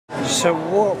So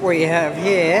what we have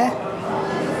here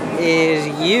is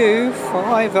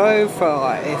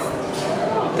U505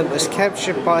 that was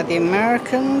captured by the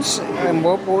Americans in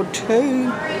World War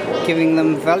II, giving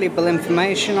them valuable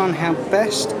information on how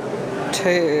best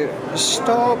to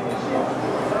stop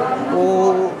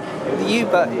all the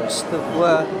U-boats that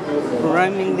were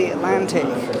roaming the Atlantic.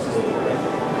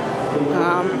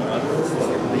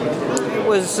 It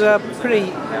was a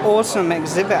pretty awesome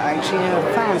exhibit, actually, and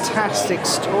a fantastic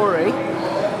story.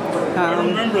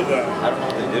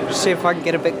 See if I can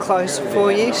get a bit closer for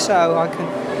you so I can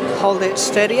hold it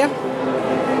steadier.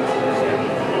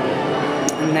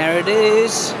 And there it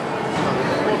is,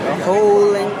 the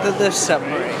whole length of the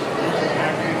submarine.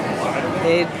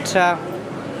 It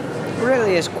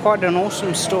really is quite an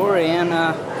awesome story and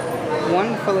a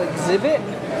wonderful exhibit.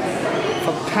 If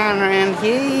I pan around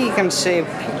here, you can see a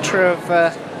picture of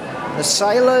the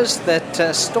sailors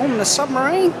that stormed the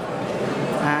submarine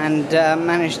and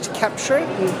managed to capture it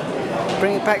and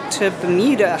bring it back to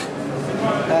Bermuda,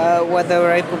 where they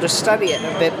were able to study it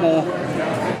a bit more.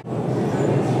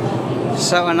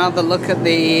 So another look at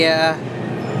the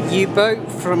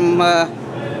U-boat from a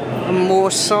more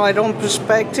side-on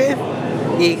perspective.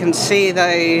 You can see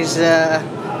those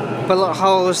bullet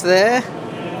holes there.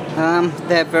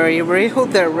 They're very real.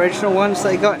 They're original ones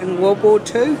they got in World War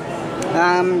II.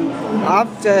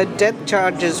 After depth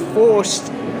charges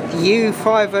forced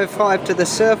U505 to the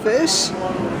surface,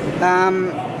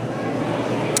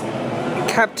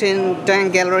 Captain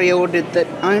Dan Gallery ordered that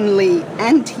only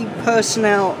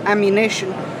anti-personnel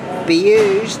ammunition be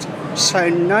used, so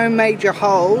no major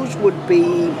holes would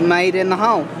be made in the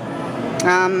hull.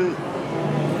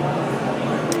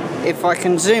 If I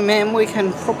can zoom in, we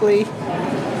can probably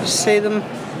see them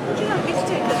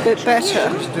a bit better.